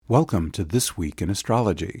Welcome to This Week in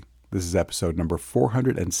Astrology. This is episode number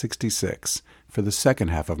 466 for the second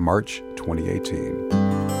half of March 2018.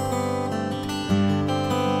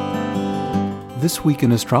 This Week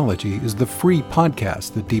in Astrology is the free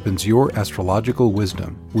podcast that deepens your astrological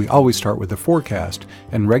wisdom. We always start with a forecast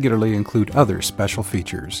and regularly include other special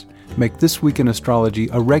features. Make This Week in Astrology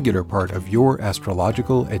a regular part of your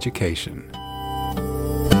astrological education.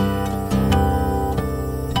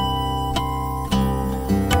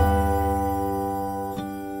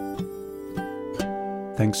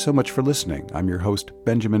 Thanks so much for listening. I'm your host,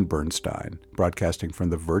 Benjamin Bernstein, broadcasting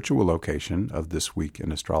from the virtual location of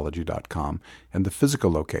ThisWeekInAstrology.com and the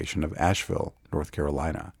physical location of Asheville, North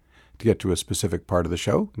Carolina. To get to a specific part of the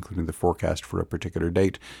show, including the forecast for a particular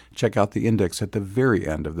date, check out the index at the very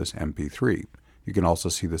end of this MP3. You can also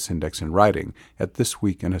see this index in writing at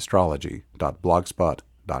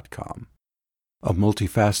thisweekinastrology.blogspot.com. A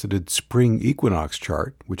multifaceted spring equinox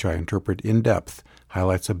chart, which I interpret in depth,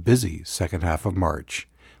 highlights a busy second half of March.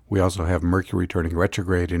 We also have Mercury turning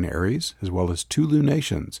retrograde in Aries, as well as two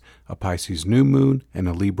lunations, a Pisces new moon and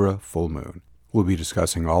a Libra full moon. We'll be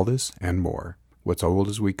discussing all this and more. What's old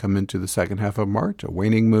as we come into the second half of March, a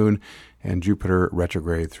waning moon, and Jupiter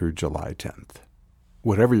retrograde through July 10th.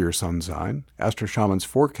 Whatever your sun sign, Astro Shaman's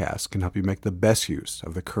forecast can help you make the best use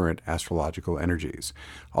of the current astrological energies.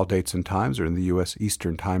 All dates and times are in the U.S.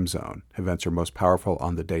 Eastern Time Zone. Events are most powerful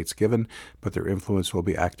on the dates given, but their influence will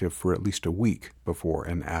be active for at least a week before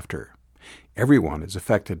and after. Everyone is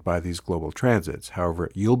affected by these global transits. However,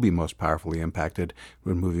 you'll be most powerfully impacted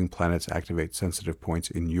when moving planets activate sensitive points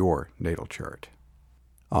in your natal chart.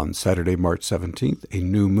 On Saturday, March 17th, a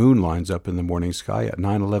new moon lines up in the morning sky at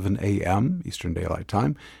 9:11 a.m. Eastern Daylight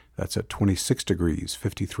Time. That's at 26 degrees,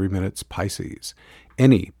 53 minutes Pisces.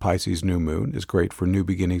 Any Pisces new moon is great for new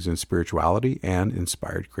beginnings in spirituality and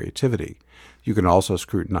inspired creativity. You can also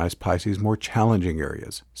scrutinize Pisces' more challenging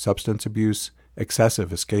areas: substance abuse,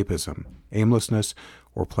 excessive escapism, aimlessness,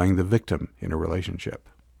 or playing the victim in a relationship.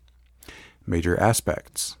 Major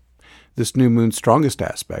aspects. This new moon's strongest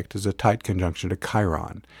aspect is a tight conjunction to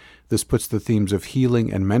Chiron. This puts the themes of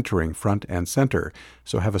healing and mentoring front and center,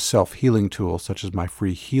 so have a self-healing tool such as my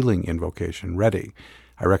free healing invocation ready.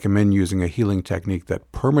 I recommend using a healing technique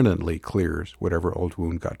that permanently clears whatever old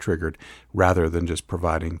wound got triggered, rather than just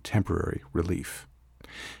providing temporary relief.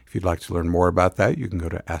 If you'd like to learn more about that, you can go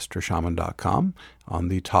to astroshaman.com. On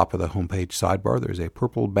the top of the homepage sidebar, there's a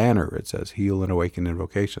purple banner. It says Heal and Awaken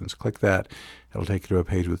Invocations. Click that. It'll take you to a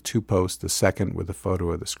page with two posts. The second, with a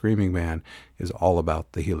photo of the Screaming Man, is all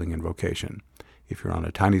about the healing invocation. If you're on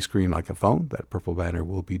a tiny screen like a phone, that purple banner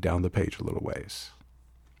will be down the page a little ways.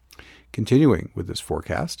 Continuing with this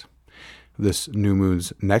forecast, this new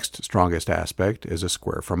moon's next strongest aspect is a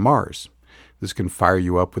square from Mars. This can fire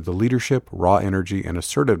you up with the leadership, raw energy, and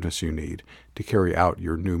assertiveness you need to carry out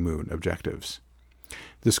your new moon objectives.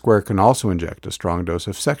 This square can also inject a strong dose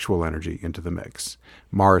of sexual energy into the mix.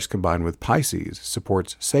 Mars combined with Pisces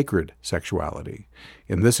supports sacred sexuality.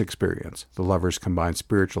 In this experience, the lovers combine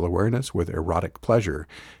spiritual awareness with erotic pleasure,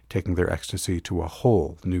 taking their ecstasy to a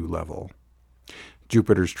whole new level.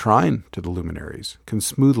 Jupiter's trine to the luminaries can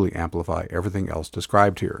smoothly amplify everything else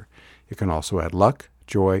described here. It can also add luck,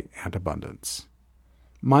 joy, and abundance.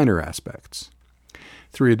 Minor aspects.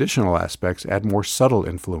 3 additional aspects add more subtle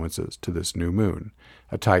influences to this new moon.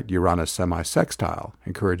 A tight Uranus semi-sextile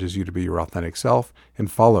encourages you to be your authentic self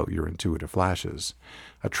and follow your intuitive flashes.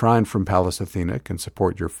 A trine from Pallas Athena can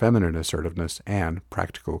support your feminine assertiveness and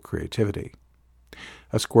practical creativity.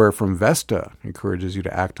 A square from Vesta encourages you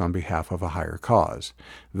to act on behalf of a higher cause.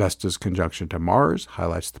 Vesta's conjunction to Mars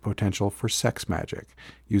highlights the potential for sex magic,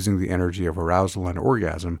 using the energy of arousal and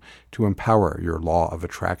orgasm to empower your law of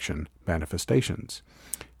attraction manifestations.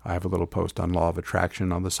 I have a little post on law of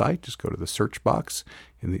attraction on the site. Just go to the search box.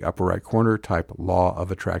 In the upper right corner, type law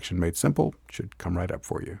of attraction made simple. It should come right up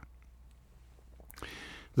for you.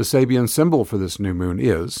 The Sabian symbol for this new moon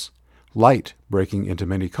is light breaking into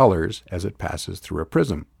many colors as it passes through a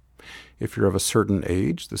prism. If you're of a certain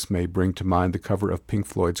age, this may bring to mind the cover of Pink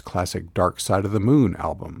Floyd's classic Dark Side of the Moon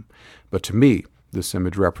album. But to me, this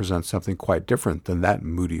image represents something quite different than that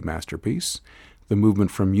moody masterpiece: the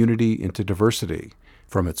movement from unity into diversity,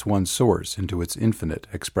 from its one source into its infinite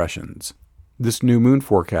expressions. This new moon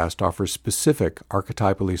forecast offers specific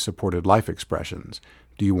archetypally supported life expressions.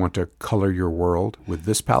 Do you want to color your world with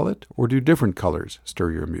this palette, or do different colors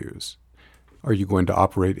stir your muse? Are you going to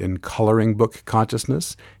operate in coloring book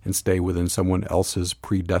consciousness and stay within someone else's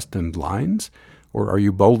predestined lines? Or are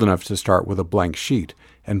you bold enough to start with a blank sheet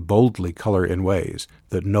and boldly color in ways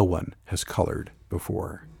that no one has colored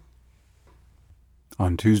before?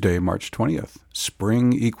 On Tuesday, March 20th,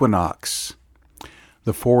 spring equinox.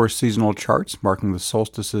 The 4 seasonal charts marking the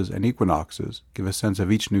solstices and equinoxes give a sense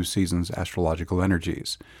of each new season's astrological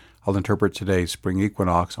energies. I'll interpret today's spring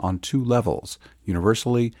equinox on 2 levels,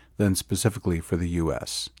 universally, then specifically for the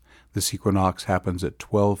U.S. This equinox happens at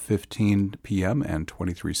 12:15 p.m. and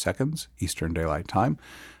 23 seconds Eastern Daylight Time.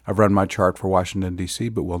 I've run my chart for Washington, D.C.,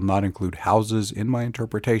 but will not include houses in my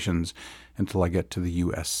interpretations until I get to the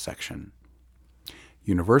U.S. section.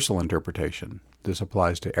 Universal interpretation. This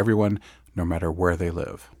applies to everyone, no matter where they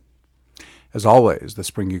live. As always, the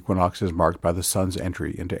spring equinox is marked by the sun's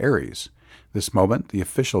entry into Aries. This moment, the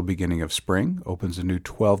official beginning of spring, opens a new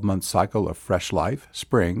 12-month cycle of fresh life,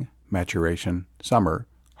 spring, maturation, summer,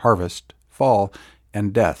 harvest, fall,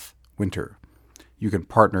 and death, winter. You can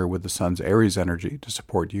partner with the sun's Aries energy to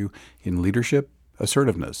support you in leadership,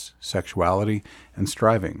 assertiveness, sexuality, and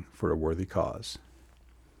striving for a worthy cause.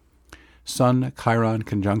 Sun-Chiron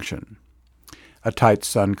conjunction. A tight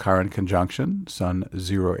Sun-Chiron conjunction, Sun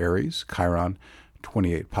 0 Aries, Chiron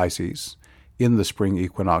 28 Pisces, in the spring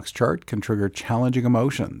equinox chart can trigger challenging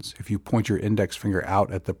emotions. If you point your index finger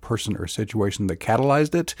out at the person or situation that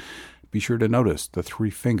catalyzed it, be sure to notice the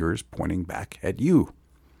 3 fingers pointing back at you.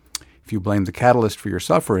 If you blame the catalyst for your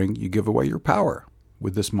suffering, you give away your power.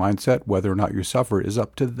 With this mindset, whether or not you suffer is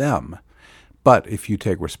up to them. But if you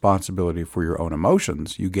take responsibility for your own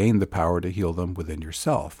emotions, you gain the power to heal them within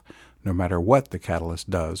yourself, no matter what the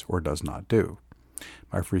catalyst does or does not do.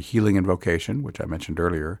 My free healing invocation, which I mentioned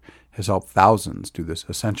earlier, has helped thousands do this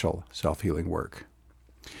essential self-healing work.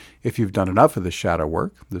 If you've done enough of this shadow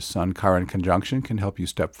work, the Sun-Chiron conjunction can help you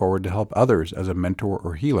step forward to help others as a mentor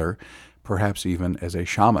or healer, perhaps even as a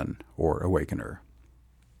shaman or awakener.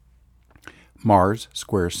 Mars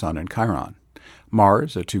squares Sun and Chiron.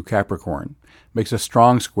 Mars, a 2 Capricorn, makes a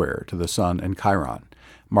strong square to the Sun and Chiron.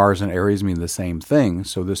 Mars and Aries mean the same thing,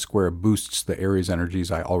 so this square boosts the Aries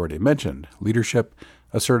energies I already mentioned: leadership,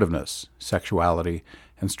 assertiveness, sexuality,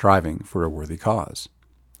 and striving for a worthy cause.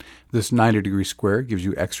 This 90-degree square gives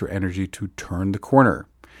you extra energy to turn the corner.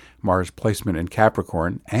 Mars placement in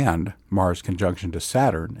Capricorn and Mars conjunction to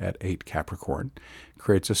Saturn at 8 Capricorn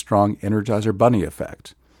creates a strong Energizer Bunny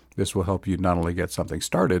effect. This will help you not only get something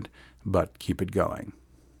started, but keep it going.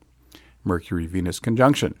 Mercury-Venus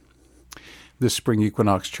conjunction. This spring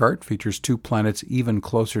equinox chart features 2 planets even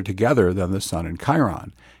closer together than the Sun and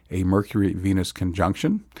Chiron, a Mercury-Venus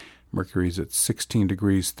conjunction. Mercury is at 16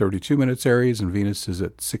 degrees 32 minutes Aries, and Venus is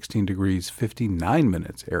at 16 degrees 59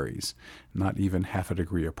 minutes Aries, not even half a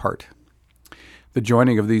degree apart. The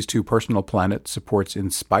joining of these 2 personal planets supports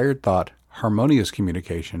inspired thought, harmonious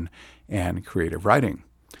communication, and creative writing.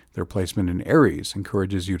 Their placement in Aries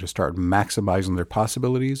encourages you to start maximizing their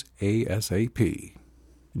possibilities ASAP.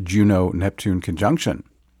 Juno-Neptune conjunction.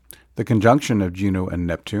 The conjunction of Juno and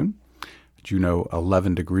Neptune, Juno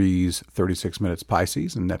 11 degrees 36 minutes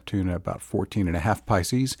Pisces and Neptune about 14.5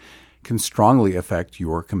 Pisces, can strongly affect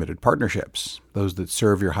your committed partnerships. Those that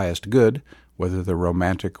serve your highest good, whether they're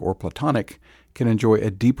romantic or platonic, can enjoy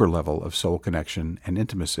a deeper level of soul connection and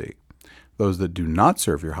intimacy. Those that do not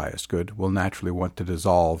serve your highest good will naturally want to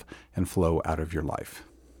dissolve and flow out of your life.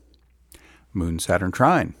 Moon-Saturn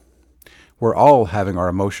trine. We're all having our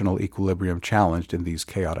emotional equilibrium challenged in these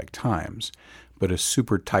chaotic times, but a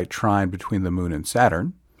super tight trine between the Moon and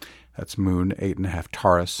Saturn, that's Moon 8.5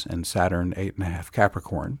 Taurus and Saturn 8.5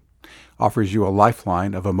 Capricorn, offers you a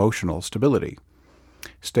lifeline of emotional stability.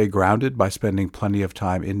 Stay grounded by spending plenty of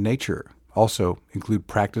time in nature. Also, include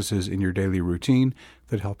practices in your daily routine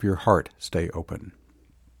that help your heart stay open.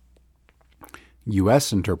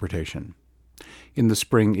 U.S. interpretation. In the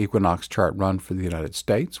spring equinox chart run for the United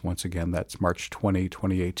States, once again that's March 20,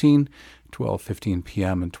 2018, 12:15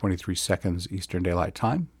 p.m. and 23 seconds Eastern Daylight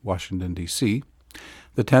Time, Washington, D.C.,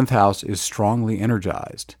 the 10th house is strongly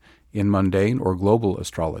energized. In mundane or global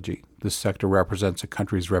astrology, this sector represents a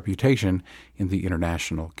country's reputation in the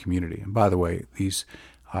international community. And by the way,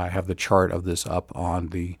 I have the chart of this up on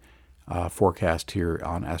the forecast here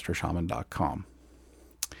on astroshaman.com.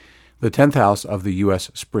 The 10th house of the U.S.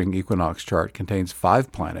 spring equinox chart contains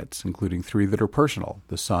 5 planets, including 3 that are personal,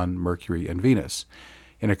 the Sun, Mercury, and Venus.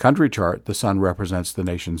 In a country chart, the Sun represents the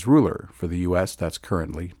nation's ruler. For the U.S., that's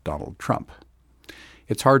currently Donald Trump.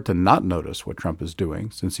 It's hard to not notice what Trump is doing,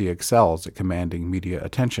 since he excels at commanding media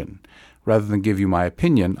attention. Rather than give you my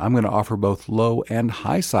opinion, I'm going to offer both low and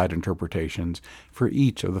high side interpretations for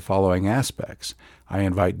each of the following aspects. I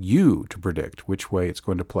invite you to predict which way it's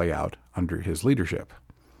going to play out under his leadership.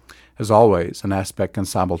 As always, an aspect can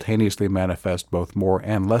simultaneously manifest both more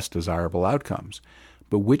and less desirable outcomes.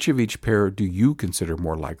 But which of each pair do you consider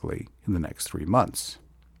more likely in the next 3 months?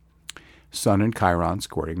 Sun and Chiron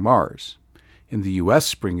squaring Mars. In the U.S.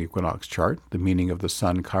 spring equinox chart, the meaning of the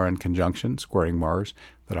Sun-Chiron conjunction squaring Mars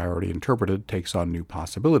that I already interpreted takes on new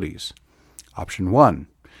possibilities. Option 1.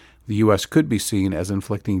 The U.S. could be seen as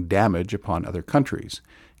inflicting damage upon other countries.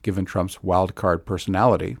 Given Trump's wildcard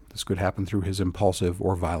personality, this could happen through his impulsive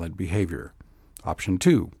or violent behavior. Option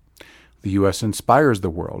 2. The U.S. inspires the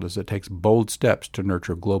world as it takes bold steps to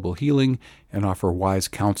nurture global healing and offer wise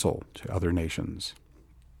counsel to other nations.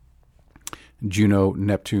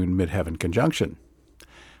 Juno-Neptune midheaven conjunction.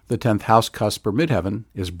 The 10th house cusp or midheaven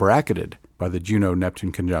is bracketed by the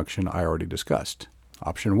Juno-Neptune conjunction I already discussed.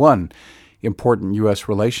 Option 1. Important U.S.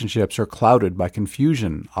 relationships are clouded by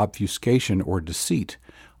confusion, obfuscation, or deceit,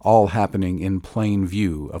 all happening in plain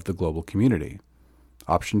view of the global community.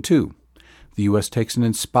 Option 2. The U.S. takes an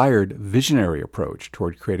inspired, visionary approach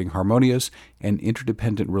toward creating harmonious and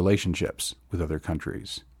interdependent relationships with other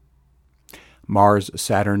countries.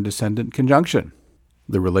 Mars-Saturn descendant conjunction.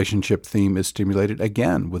 The relationship theme is stimulated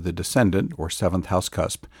again with the descendant or 7th house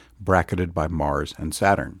cusp bracketed by Mars and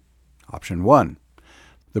Saturn. Option 1.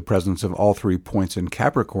 The presence of all 3 points in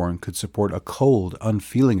Capricorn could support a cold,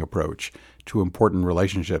 unfeeling approach to important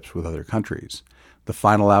relationships with other countries. The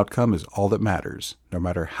final outcome is all that matters, no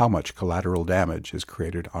matter how much collateral damage is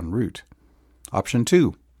created en route. Option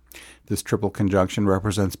 2. This triple conjunction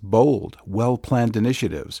represents bold, well-planned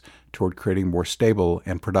initiatives toward creating more stable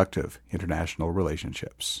and productive international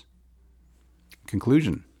relationships.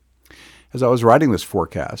 Conclusion. As I was writing this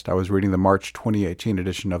forecast, I was reading the March 2018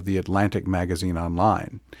 edition of The Atlantic magazine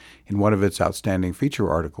online. In one of its outstanding feature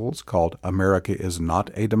articles called America is Not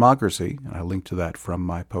a Democracy, and I linked to that from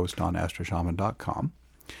my post on astroshaman.com,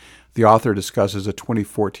 the author discusses a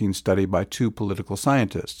 2014 study by 2 political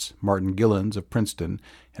scientists, Martin Gillens of Princeton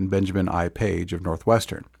and Benjamin I. Page of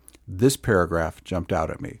Northwestern. This paragraph jumped out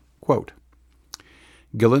at me. Quote,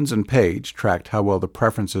 Gillens and Page tracked how well the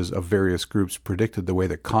preferences of various groups predicted the way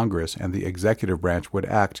that Congress and the executive branch would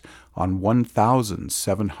act on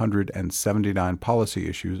 1,779 policy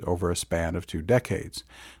issues over a span of 2 decades.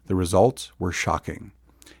 The results were shocking.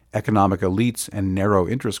 Economic elites and narrow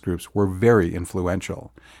interest groups were very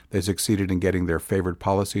influential. They succeeded in getting their favored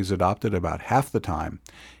policies adopted about half the time,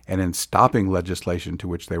 and in stopping legislation to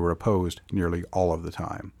which they were opposed nearly all of the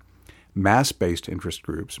time. Mass-based interest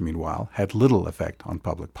groups, meanwhile, had little effect on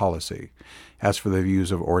public policy. As for the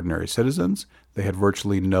views of ordinary citizens, they had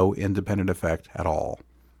virtually no independent effect at all.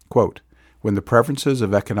 Quote, when the preferences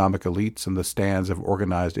of economic elites and the stands of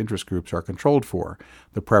organized interest groups are controlled for,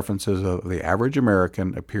 the preferences of the average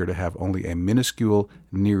American appear to have only a minuscule,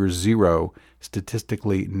 near zero,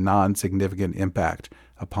 statistically non-significant impact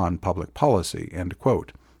upon public policy, end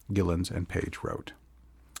quote, Gillens and Page wrote.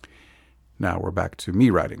 Now we're back to me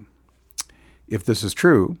writing. If this is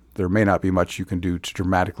true, there may not be much you can do to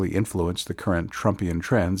dramatically influence the current Trumpian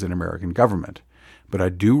trends in American government. But I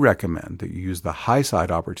do recommend that you use the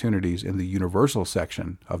high-side opportunities in the universal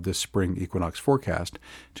section of this spring equinox forecast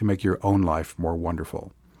to make your own life more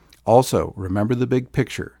wonderful. Also, remember the big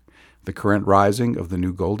picture. The current rising of the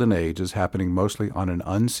new golden age is happening mostly on an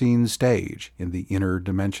unseen stage in the inner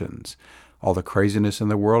dimensions. All the craziness in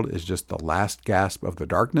the world is just the last gasp of the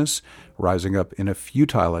darkness, rising up in a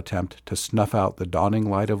futile attempt to snuff out the dawning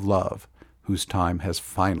light of love, whose time has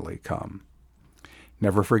finally come.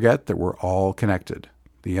 Never forget that we're all connected.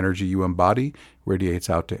 The energy you embody radiates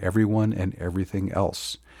out to everyone and everything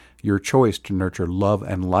else. Your choice to nurture love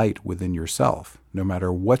and light within yourself, no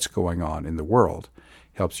matter what's going on in the world,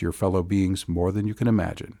 helps your fellow beings more than you can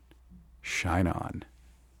imagine. Shine on.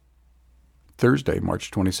 Thursday, March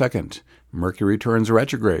 22nd. Mercury turns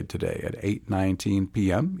retrograde today at 8:19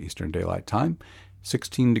 p.m. Eastern Daylight Time,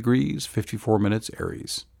 16 degrees, 54 minutes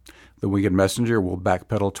Aries. The Winged Messenger will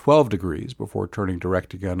backpedal 12 degrees before turning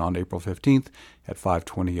direct again on April 15th at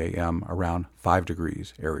 5:20 a.m. around 5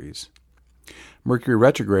 degrees Aries. Mercury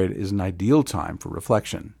retrograde is an ideal time for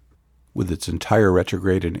reflection. With its entire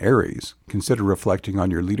retrograde in Aries, consider reflecting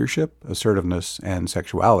on your leadership, assertiveness, and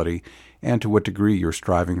sexuality, and to what degree you're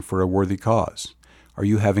striving for a worthy cause. Are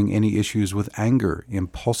you having any issues with anger,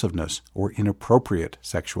 impulsiveness, or inappropriate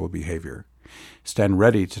sexual behavior? Stand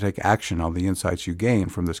ready to take action on the insights you gain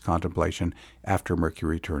from this contemplation after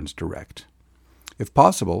Mercury turns direct. If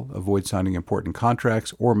possible, avoid signing important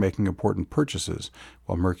contracts or making important purchases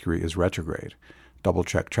while Mercury is retrograde.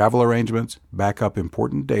 Double-check travel arrangements, back up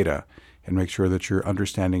important data, and make sure that you're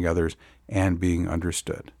understanding others and being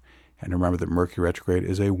understood. And remember that Mercury retrograde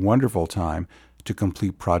is a wonderful time to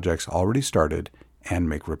complete projects already started and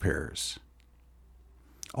make repairs.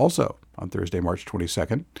 Also, on Thursday, March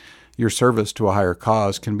 22nd, Your service to a higher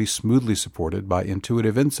cause can be smoothly supported by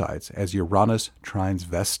intuitive insights as Uranus trines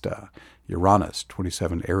Vesta, Uranus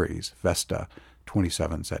 27 Aries, Vesta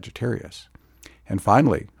 27 Sagittarius. And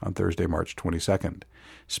finally, on Thursday, March 22nd,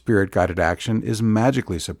 spirit-guided action is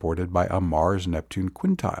magically supported by a Mars-Neptune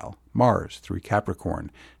quintile, Mars 3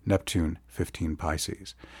 Capricorn, Neptune 15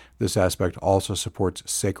 Pisces. This aspect also supports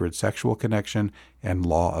sacred sexual connection and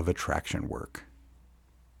law of attraction work.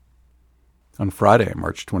 On Friday,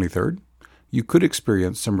 March 23rd, you could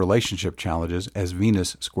experience some relationship challenges as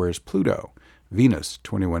Venus squares Pluto, Venus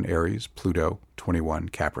 21 Aries, Pluto 21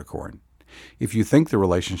 Capricorn. If you think the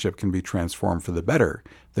relationship can be transformed for the better,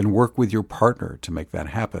 then work with your partner to make that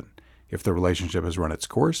happen. If the relationship has run its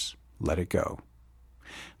course, let it go.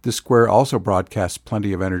 This square also broadcasts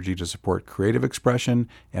plenty of energy to support creative expression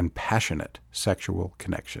and passionate sexual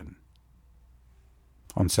connection.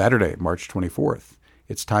 On Saturday, March 24th,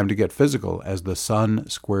 it's time to get physical as the Sun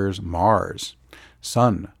squares Mars.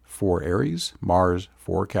 Sun 4 Aries, Mars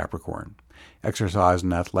 4 Capricorn. Exercise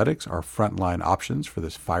and athletics are frontline options for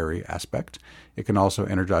this fiery aspect. It can also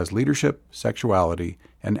energize leadership, sexuality,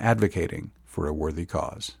 and advocating for a worthy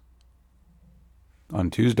cause. On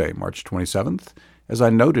Tuesday, March 27th, as I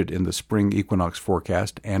noted in the spring equinox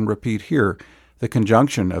forecast and repeat here, the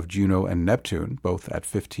conjunction of Juno and Neptune, both at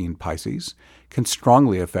 15 Pisces, can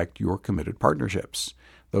strongly affect your committed partnerships.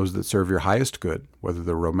 Those that serve your highest good, whether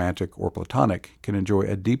they're romantic or platonic, can enjoy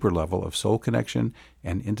a deeper level of soul connection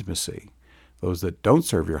and intimacy. Those that don't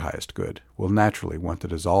serve your highest good will naturally want to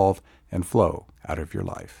dissolve and flow out of your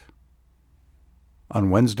life. On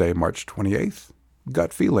Wednesday, March 28th,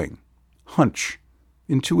 gut feeling, hunch,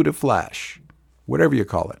 intuitive flash, whatever you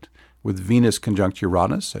call it. With Venus conjunct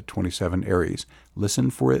Uranus at 27 Aries, listen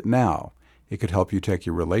for it now. It could help you take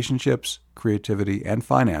your relationships, creativity, and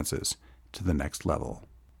finances to the next level.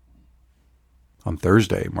 On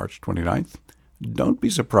Thursday, March 29th, don't be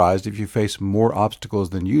surprised if you face more obstacles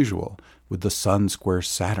than usual with the Sun square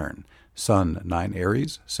Saturn, Sun 9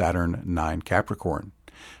 Aries, Saturn 9 Capricorn.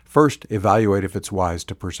 First, evaluate if it's wise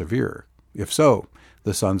to persevere. If so,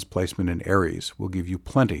 the Sun's placement in Aries will give you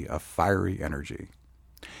plenty of fiery energy.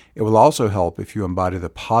 It will also help if you embody the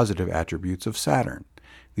positive attributes of Saturn.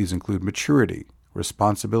 These include maturity,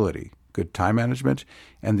 responsibility, good time management,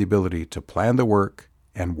 and the ability to plan the work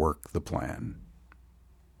and work the plan.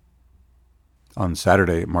 On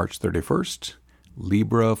Saturday, March 31st,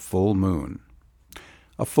 Libra full moon.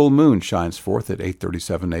 A full moon shines forth at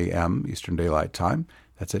 8:37 a.m. Eastern Daylight Time.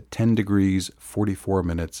 That's at 10 degrees 44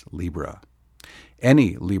 minutes Libra.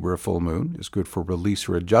 Any Libra full moon is good for release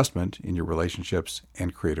or adjustment in your relationships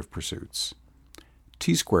and creative pursuits.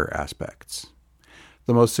 T-square aspects.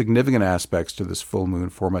 The most significant aspects to this full moon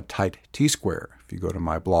form a tight T-square. If you go to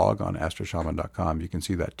my blog on astroshaman.com, you can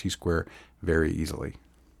see that T-square very easily.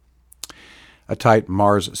 A tight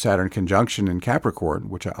Mars-Saturn conjunction in Capricorn,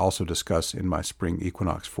 which I also discuss in my spring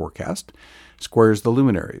equinox forecast, squares the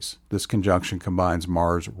luminaries. This conjunction combines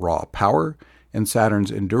Mars' raw power and Saturn's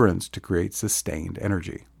endurance to create sustained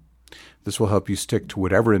energy. This will help you stick to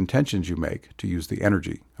whatever intentions you make to use the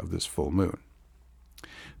energy of this full moon.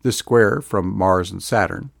 This square from Mars and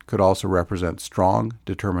Saturn could also represent strong,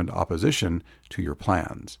 determined opposition to your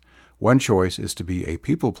plans. One choice is to be a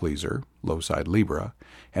people pleaser, low side Libra,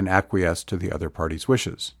 and acquiesce to the other party's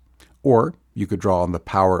wishes. Or you could draw on the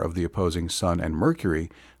power of the opposing Sun and Mercury,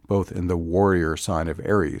 both in the warrior sign of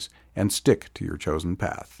Aries, and stick to your chosen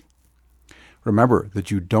path. Remember that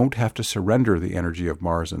you don't have to surrender the energy of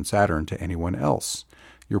Mars and Saturn to anyone else.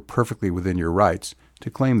 You're perfectly within your rights to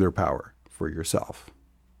claim their power for yourself.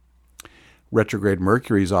 Retrograde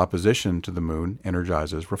Mercury's opposition to the moon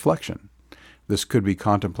energizes reflection. This could be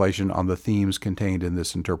contemplation on the themes contained in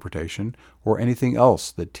this interpretation or anything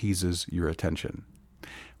else that teases your attention.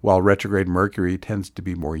 While retrograde Mercury tends to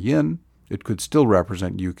be more yin, it could still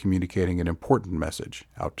represent you communicating an important message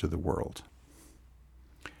out to the world.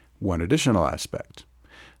 One additional aspect.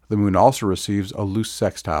 The moon also receives a loose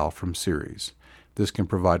sextile from Ceres. This can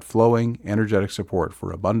provide flowing, energetic support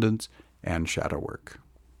for abundance and shadow work.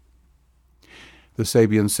 The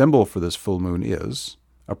Sabian symbol for this full moon is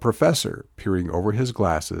a professor peering over his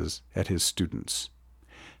glasses at his students.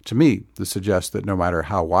 To me, this suggests that no matter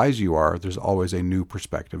how wise you are, there's always a new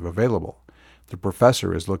perspective available. The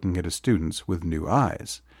professor is looking at his students with new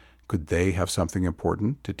eyes. Could they have something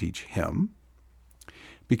important to teach him?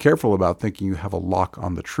 Be careful about thinking you have a lock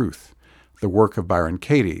on the truth. The work of Byron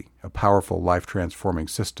Katie, a powerful life-transforming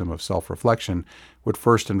system of self-reflection, would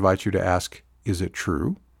first invite you to ask, is it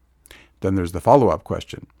true? Then there's the follow-up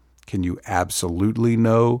question. Can you absolutely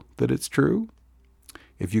know that it's true?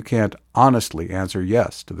 If you can't honestly answer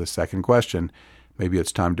yes to the second question, Maybe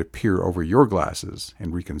it's time to peer over your glasses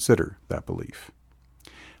and reconsider that belief.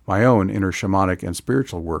 My own inner shamanic and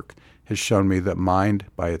spiritual work has shown me that mind,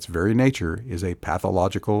 by its very nature, is a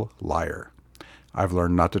pathological liar. I've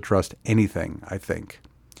learned not to trust anything I think.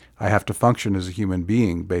 I have to function as a human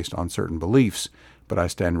being based on certain beliefs, but I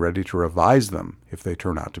stand ready to revise them if they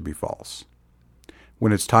turn out to be false.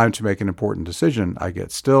 When it's time to make an important decision, I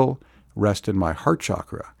get still, rest in my heart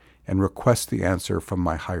chakra, and request the answer from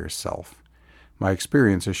my higher self. My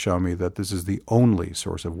experience has shown me that this is the only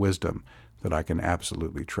source of wisdom that I can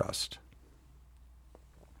absolutely trust.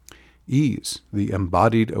 Ease, the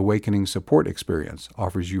embodied awakening support experience,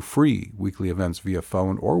 offers you free weekly events via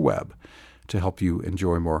phone or web to help you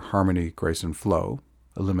enjoy more harmony, grace, and flow,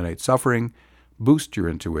 eliminate suffering, boost your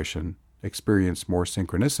intuition, experience more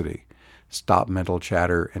synchronicity, stop mental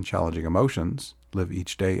chatter and challenging emotions, live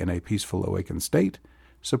each day in a peaceful awakened state,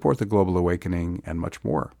 support the global awakening, and much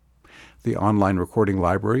more. The online recording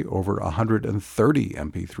library, over 130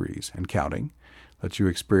 MP3s and counting, lets you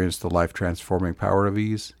experience the life-transforming power of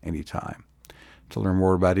ease anytime. To learn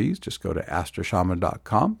more about ease, just go to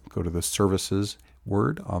astroshaman.com, go to the services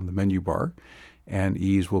word on the menu bar, and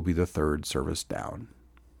ease will be the third service down.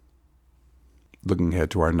 Looking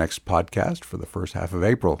ahead to our next podcast for the first half of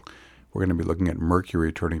April, we're going to be looking at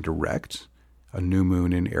Mercury turning direct, a new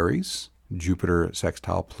moon in Aries, Jupiter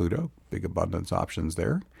sextile Pluto, big abundance options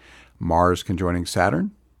there, Mars conjoining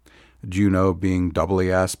Saturn, Juno being doubly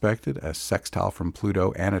aspected, a sextile from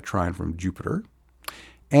Pluto and a trine from Jupiter,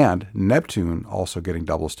 and Neptune also getting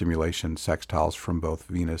double stimulation sextiles from both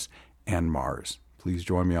Venus and Mars. Please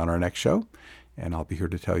join me on our next show, and I'll be here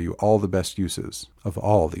to tell you all the best uses of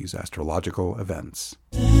all these astrological events.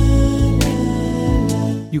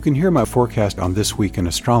 You can hear my forecast on This Week in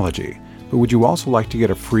Astrology, but would you also like to get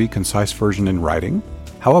a free, concise version in writing?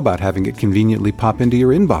 How about having it conveniently pop into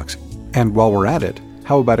your inbox? And while we're at it,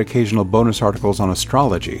 how about occasional bonus articles on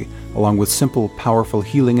astrology, along with simple, powerful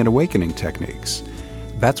healing and awakening techniques?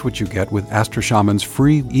 That's what you get with Astro Shaman's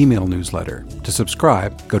free email newsletter. To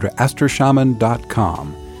subscribe, go to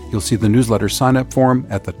astroshaman.com. You'll see the newsletter sign-up form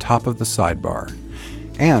at the top of the sidebar.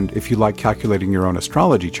 And if you like calculating your own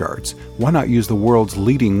astrology charts, why not use the world's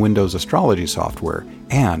leading Windows astrology software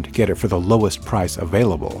and get it for the lowest price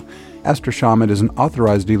available? Astro Shaman is an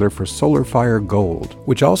authorized dealer for SolarFire Gold,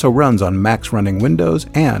 which also runs on Macs running Windows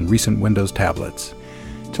and recent Windows tablets.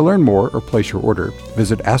 To learn more or place your order,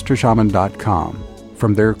 visit astroshaman.com.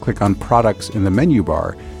 From there, click on Products in the menu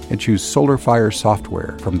bar and choose SolarFire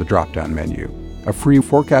Software from the drop-down menu. A free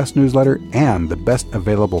forecast newsletter and the best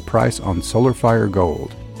available price on SolarFire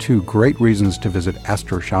Gold. 2 great reasons to visit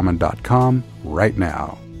astroshaman.com right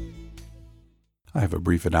now. I have a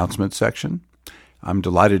brief announcement section. I'm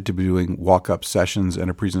delighted to be doing walk-up sessions and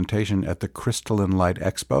a presentation at the Crystalline Light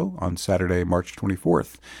Expo on Saturday, March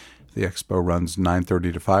 24th. The expo runs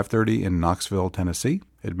 9:30 to 5:30 in Knoxville, Tennessee.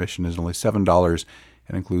 Admission is only $7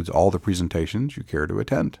 and includes all the presentations you care to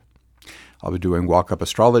attend. I'll be doing walk-up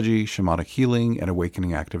astrology, shamanic healing, and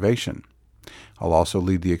awakening activation. I'll also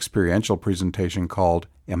lead the experiential presentation called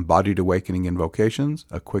Embodied Awakening Invocations,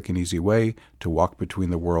 a quick and easy way to walk between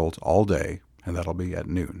the worlds all day, and that'll be at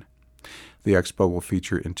noon. The expo will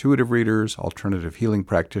feature intuitive readers, alternative healing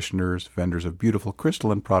practitioners, vendors of beautiful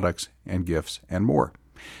crystalline products and gifts, and more.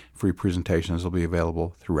 Free presentations will be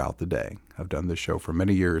available throughout the day. I've done this show for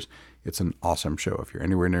many years. It's an awesome show. If you're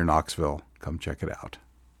anywhere near Knoxville, come check it out.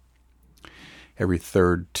 Every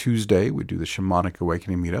third Tuesday, we do the Shamanic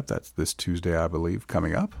Awakening Meetup. That's this Tuesday, I believe,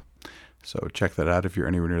 coming up. So check that out if you're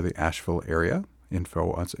anywhere near the Asheville area.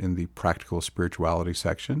 Info is in the Practical Spirituality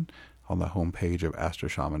section on the homepage of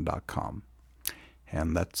astroshaman.com.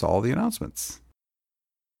 And that's all the announcements.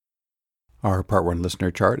 Our Part 1 listener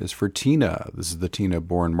chart is for Tina. This is the Tina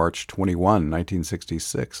born March 21,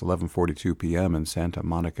 1966, 11:42 p.m. in Santa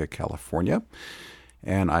Monica, California.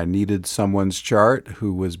 And I needed someone's chart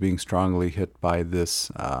who was being strongly hit by this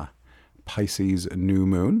Pisces new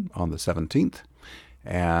moon on the 17th.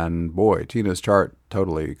 And boy, Tina's chart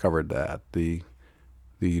totally covered that. The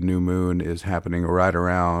new moon is happening right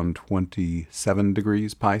around 27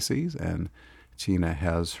 degrees Pisces, and Tina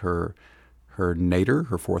has her nadir,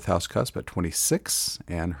 her fourth house cusp at 26,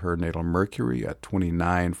 and her natal Mercury at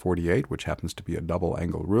 29:48, which happens to be a double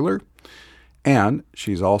angle ruler. And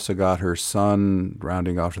she's also got her sun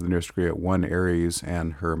rounding off to the nearest degree at 1 Aries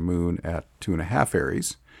and her moon at 2.5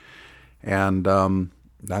 Aries. And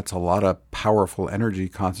that's a lot of powerful energy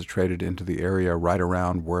concentrated into the area right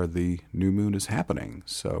around where the new moon is happening.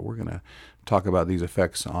 So we're going to talk about these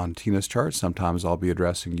effects on Tina's chart. Sometimes I'll be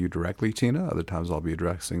addressing you directly, Tina. Other times I'll be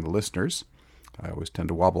addressing the listeners. I always tend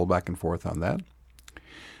to wobble back and forth on that.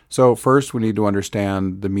 So first, we need to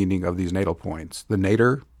understand the meaning of these natal points. The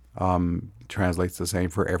nadir translates the same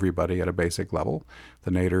for everybody at a basic level.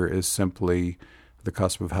 The nadir is simply the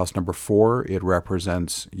cusp of house number 4. It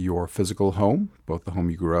represents your physical home, both the home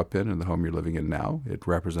you grew up in and the home you're living in now. It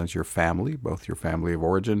represents your family, both your family of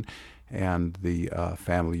origin and the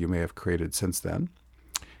family you may have created since then.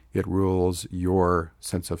 It rules your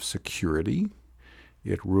sense of security.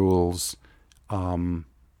 It rules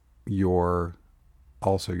your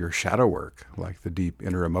shadow work, like the deep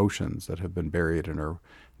inner emotions that have been buried and are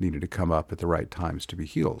needed to come up at the right times to be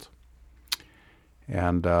healed.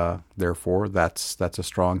 And therefore, that's a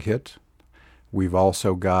strong hit. We've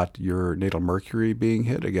also got your natal Mercury being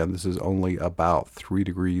hit. Again, this is only about 3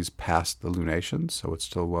 degrees past the lunation, so it's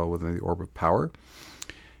still well within the orb of power.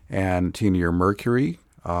 And Tina, your Mercury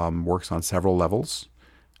works on several levels.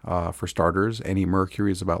 For starters, any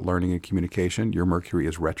Mercury is about learning and communication. Your Mercury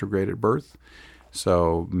is retrograde at birth.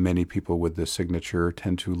 So many people with this signature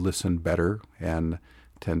tend to listen better and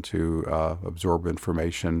tend to absorb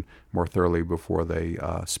information more thoroughly before they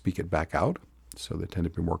speak it back out. So they tend to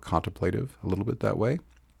be more contemplative a little bit that way.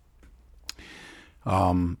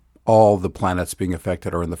 All the planets being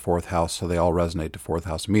affected are in the 4th house, so they all resonate to 4th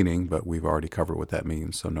house meaning, but we've already covered what that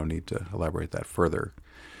means, so no need to elaborate that further.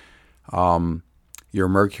 Your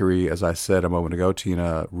Mercury, as I said a moment ago,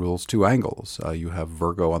 Tina, rules 2 angles. You have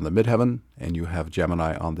Virgo on the midheaven, and you have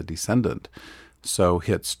Gemini on the descendant. So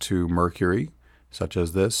hits to Mercury, such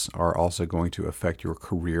as this, are also going to affect your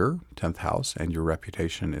career, 10th house, and your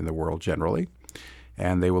reputation in the world generally.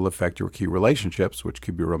 And they will affect your key relationships, which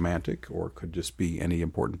could be romantic or could just be any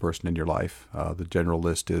important person in your life. The general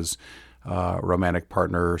list is romantic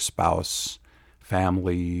partner, spouse,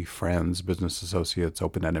 family, friends, business associates,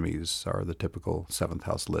 open enemies are the typical 7th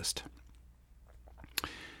house list.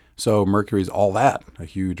 So Mercury's all that, a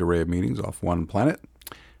huge array of meanings off one planet.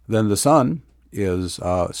 Then the Sun is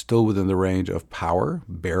still within the range of power,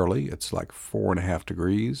 barely. It's like 4.5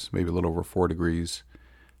 degrees, maybe a little over 4 degrees.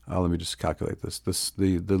 Let me just calculate this.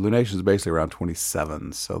 The lunation is basically around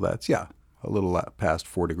 27, so that's, a little past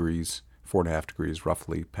 4 degrees, 4.5 degrees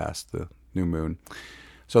roughly past the new moon.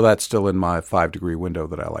 So that's still in my 5-degree window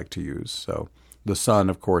that I like to use. So the Sun,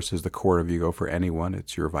 of course, is the core of ego for anyone.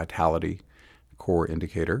 It's your vitality core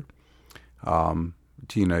indicator.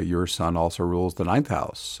 Tina, your Sun also rules the 9th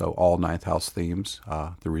house. So all 9th house themes.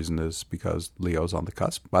 The reason is because Leo's on the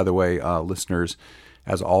cusp. By the way, listeners,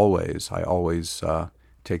 as always, I always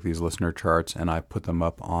take these listener charts and I put them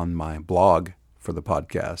up on my blog for the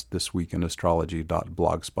podcast,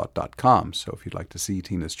 ThisWeekInAstrology.blogspot.com. So if you'd like to see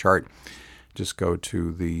Tina's chart, just go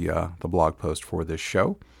to the blog post for this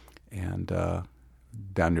show, and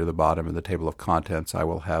down near the bottom in the table of contents, I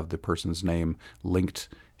will have the person's name linked,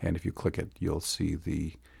 and if you click it, you'll see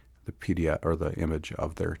the PDF or the image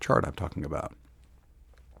of their chart I'm talking about.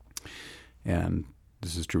 And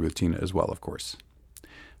this is true with Tina as well, of course.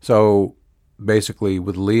 So basically,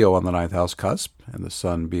 with Leo on the 9th house cusp and the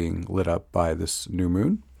Sun being lit up by this new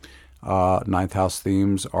moon, 9th house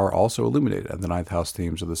themes are also illuminated, and the 9th house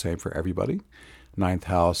themes are the same for everybody. 9th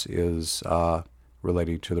house is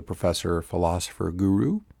relating to the professor, philosopher,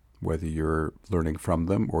 guru, whether you're learning from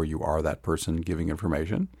them or you are that person giving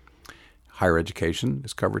information. Higher education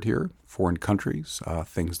is covered here. Foreign countries,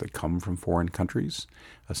 things that come from foreign countries.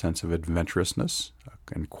 A sense of adventurousness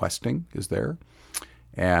and questing is there.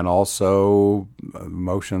 And also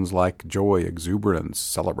emotions like joy, exuberance,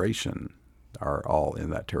 celebration are all in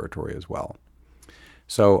that territory as well.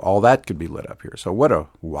 So all that could be lit up here. So what a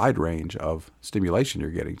wide range of stimulation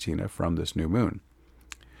you're getting, Tina, from this new moon.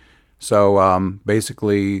 So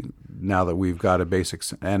basically, now that we've got a basic,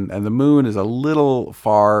 and the moon is a little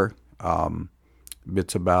far,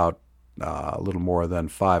 it's about a little more than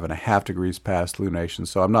 5.5 degrees past lunation.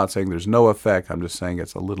 So I'm not saying there's no effect. I'm just saying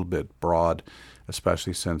it's a little bit broad,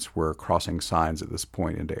 especially since we're crossing signs at this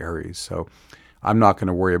point into Aries. So I'm not going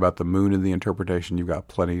to worry about the moon in the interpretation. You've got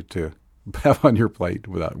plenty to have on your plate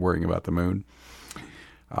without worrying about the moon.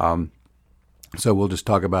 So we'll just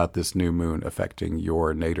talk about this new moon affecting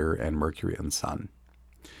your nadir and Mercury and Sun.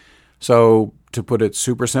 So to put it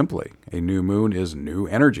super simply, a new moon is new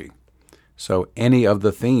energy. So any of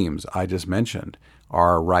the themes I just mentioned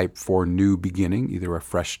are ripe for new beginning, either a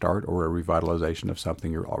fresh start or a revitalization of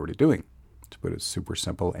something you're already doing, to put it super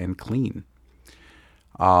simple and clean.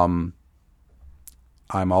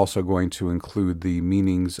 I'm also going to include the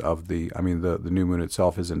meanings of the new moon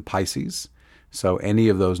itself is in Pisces. So any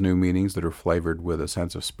of those new meanings that are flavored with a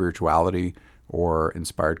sense of spirituality or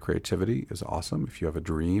inspired creativity is awesome. If you have a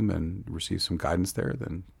dream and receive some guidance there,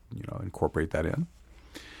 then incorporate that in.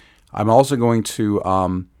 I'm also going to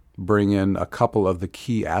bring in a couple of the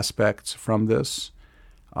key aspects from this.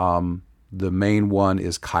 The main one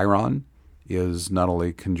is Chiron is not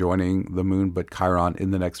only conjoining the moon, but Chiron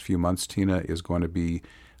in the next few months, Tina, is going to be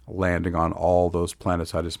landing on all those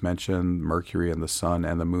planets I just mentioned, Mercury and the Sun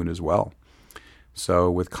and the moon as well.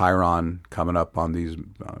 So with Chiron coming up on these,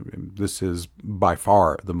 this is by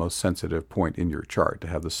far the most sensitive point in your chart, to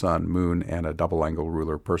have the Sun, Moon, and a double angle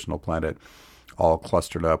ruler personal planet all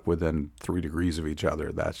clustered up within 3 degrees of each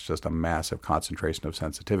other. That's just a massive concentration of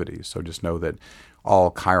sensitivity. So just know that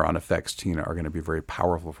all Chiron effects, Tina, are going to be very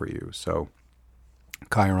powerful for you. So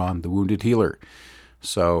Chiron, the wounded healer.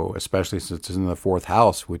 So especially since it's in the 4th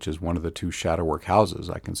house, which is one of the 2 shadow work houses,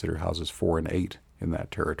 I consider houses 4 and 8 in that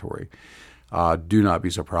territory. Do not be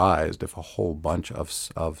surprised if a whole bunch of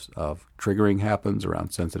triggering happens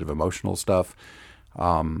around sensitive emotional stuff.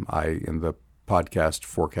 I, in the podcast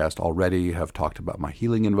forecast already, have talked about my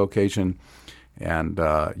healing invocation, and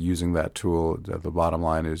using that tool. The bottom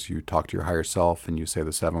line is you talk to your higher self and you say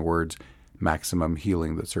the 7 words, maximum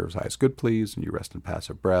healing that serves highest good, please, and you rest in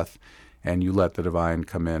passive breath, and you let the divine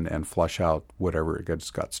come in and flush out whatever it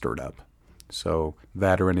just got stirred up. So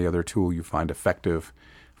that or any other tool you find effective.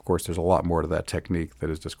 Of course, there's a lot more to that technique that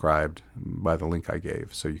is described by the link I gave,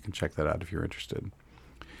 so you can check that out if you're interested.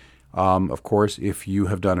 Of course, if you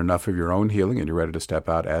have done enough of your own healing and you're ready to step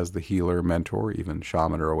out as the healer, mentor, even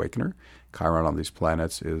shaman or awakener, Chiron on these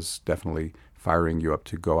planets is definitely firing you up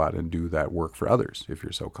to go out and do that work for others, if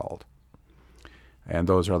you're so called. And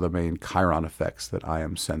those are the main Chiron effects that I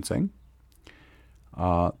am sensing.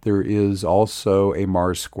 There is also a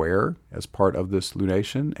Mars square as part of this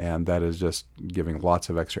lunation, and that is just giving lots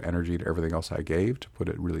of extra energy to everything else I gave, to put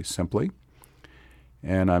it really simply.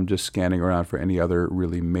 And I'm just scanning around for any other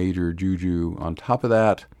really major juju on top of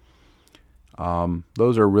that.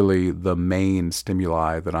 Those are really the main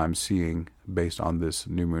stimuli that I'm seeing based on this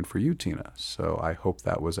new moon for you, Tina. So I hope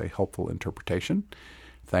that was a helpful interpretation.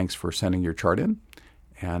 Thanks for sending your chart in.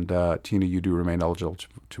 And Tina, you do remain eligible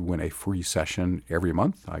to win a free session every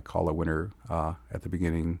month. I call a winner at the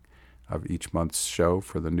beginning of each month's show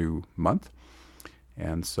for the new month.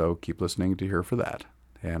 And so keep listening to hear for that.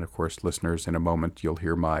 And of course, listeners, in a moment, you'll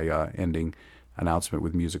hear my ending announcement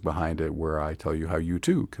with music behind it, where I tell you how you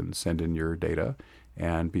too can send in your data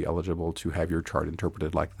and be eligible to have your chart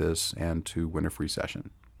interpreted like this and to win a free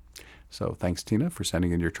session. So thanks, Tina, for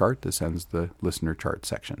sending in your chart. This ends the listener chart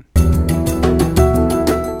section.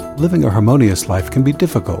 Living a harmonious life can be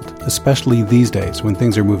difficult, especially these days when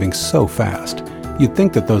things are moving so fast. You'd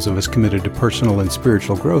think that those of us committed to personal and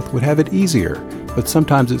spiritual growth would have it easier, but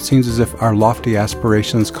sometimes it seems as if our lofty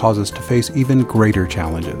aspirations cause us to face even greater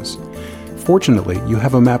challenges. Fortunately, you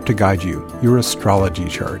have a map to guide you, your astrology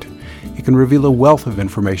chart. It can reveal a wealth of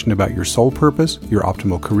information about your soul purpose, your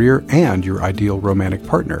optimal career, and your ideal romantic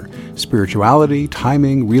partner, spirituality,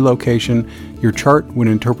 timing, relocation. Your chart, when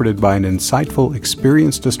interpreted by an insightful,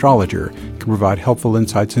 experienced astrologer, can provide helpful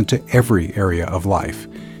insights into every area of life.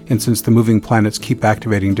 And since the moving planets keep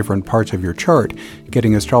activating different parts of your chart,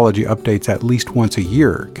 getting astrology updates at least once a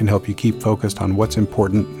year can help you keep focused on what's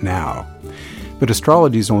important now. But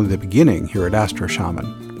astrology is only the beginning here at Astro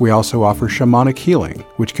Shaman. We also offer shamanic healing,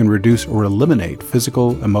 which can reduce or eliminate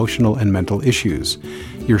physical, emotional, and mental issues.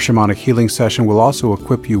 Your shamanic healing session will also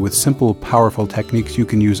equip you with simple, powerful techniques you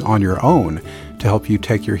can use on your own to help you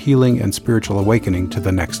take your healing and spiritual awakening to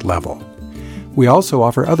the next level. We also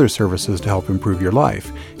offer other services to help improve your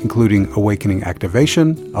life, including awakening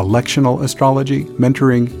activation, electional astrology,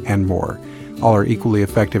 mentoring, and more. All are equally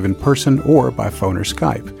effective in person or by phone or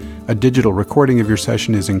Skype. A digital recording of your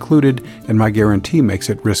session is included, and my guarantee makes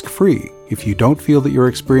it risk-free. If you don't feel that your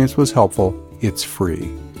experience was helpful, it's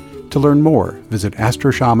free. To learn more, visit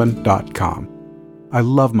astroshaman.com. I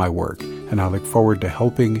love my work, and I look forward to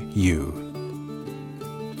helping you.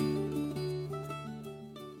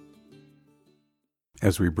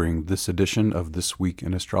 As we bring this edition of This Week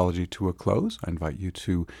in Astrology to a close, I invite you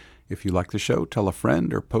to, if you like the show, tell a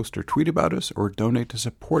friend or post or tweet about us or donate to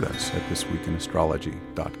support us at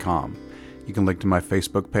ThisWeekInAstrology.com. You can link to my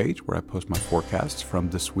Facebook page where I post my forecasts from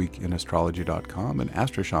ThisWeekInAstrology.com and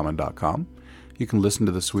AstroShaman.com. You can listen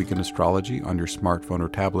to This Week in Astrology on your smartphone or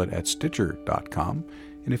tablet at Stitcher.com.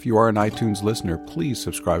 And if you are an iTunes listener, please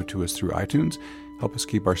subscribe to us through iTunes. Help us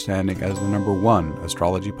keep our standing as the #1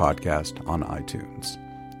 astrology podcast on iTunes.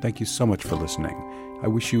 Thank you so much for listening. I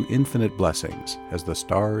wish you infinite blessings as the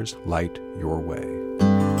stars light your way.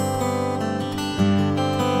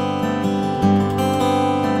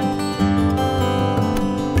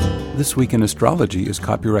 This Week in Astrology is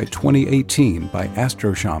copyright 2018 by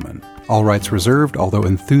Astro Shaman. All rights reserved, although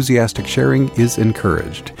enthusiastic sharing is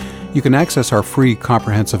encouraged. You can access our free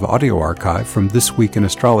comprehensive audio archive from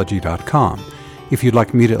ThisWeekInAstrology.com. If you'd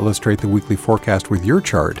like me to illustrate the weekly forecast with your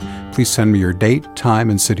chart, please send me your date, time,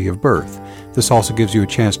 and city of birth. This also gives you a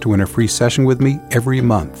chance to win a free session with me every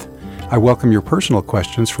month. I welcome your personal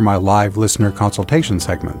questions for my live listener consultation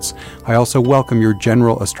segments. I also welcome your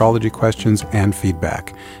general astrology questions and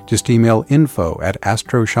feedback. Just email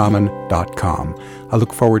info@astroshaman.com. I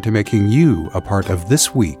look forward to making you a part of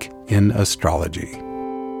This Week in Astrology.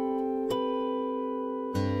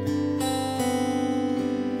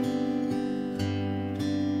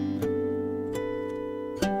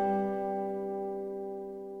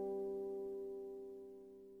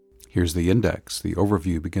 Here's the index. The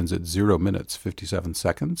overview begins at 0 minutes, 57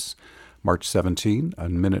 seconds. March 17,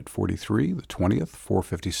 1 minute 43. The 20th,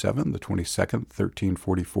 4:57. The 22nd,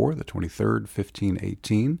 13:44. The 23rd,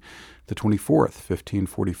 15:18. The 24th,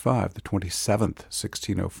 15:45. The 27th,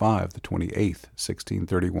 16:05. The 28th,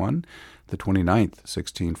 16:31. The 29th,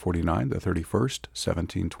 16:49. The 31st,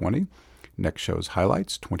 17:20. Next show's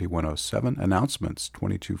highlights, 21:07. Announcements,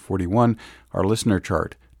 22:41. Our listener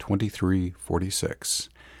chart, 23:46.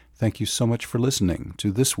 Thank you so much for listening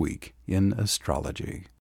to This Week in Astrology.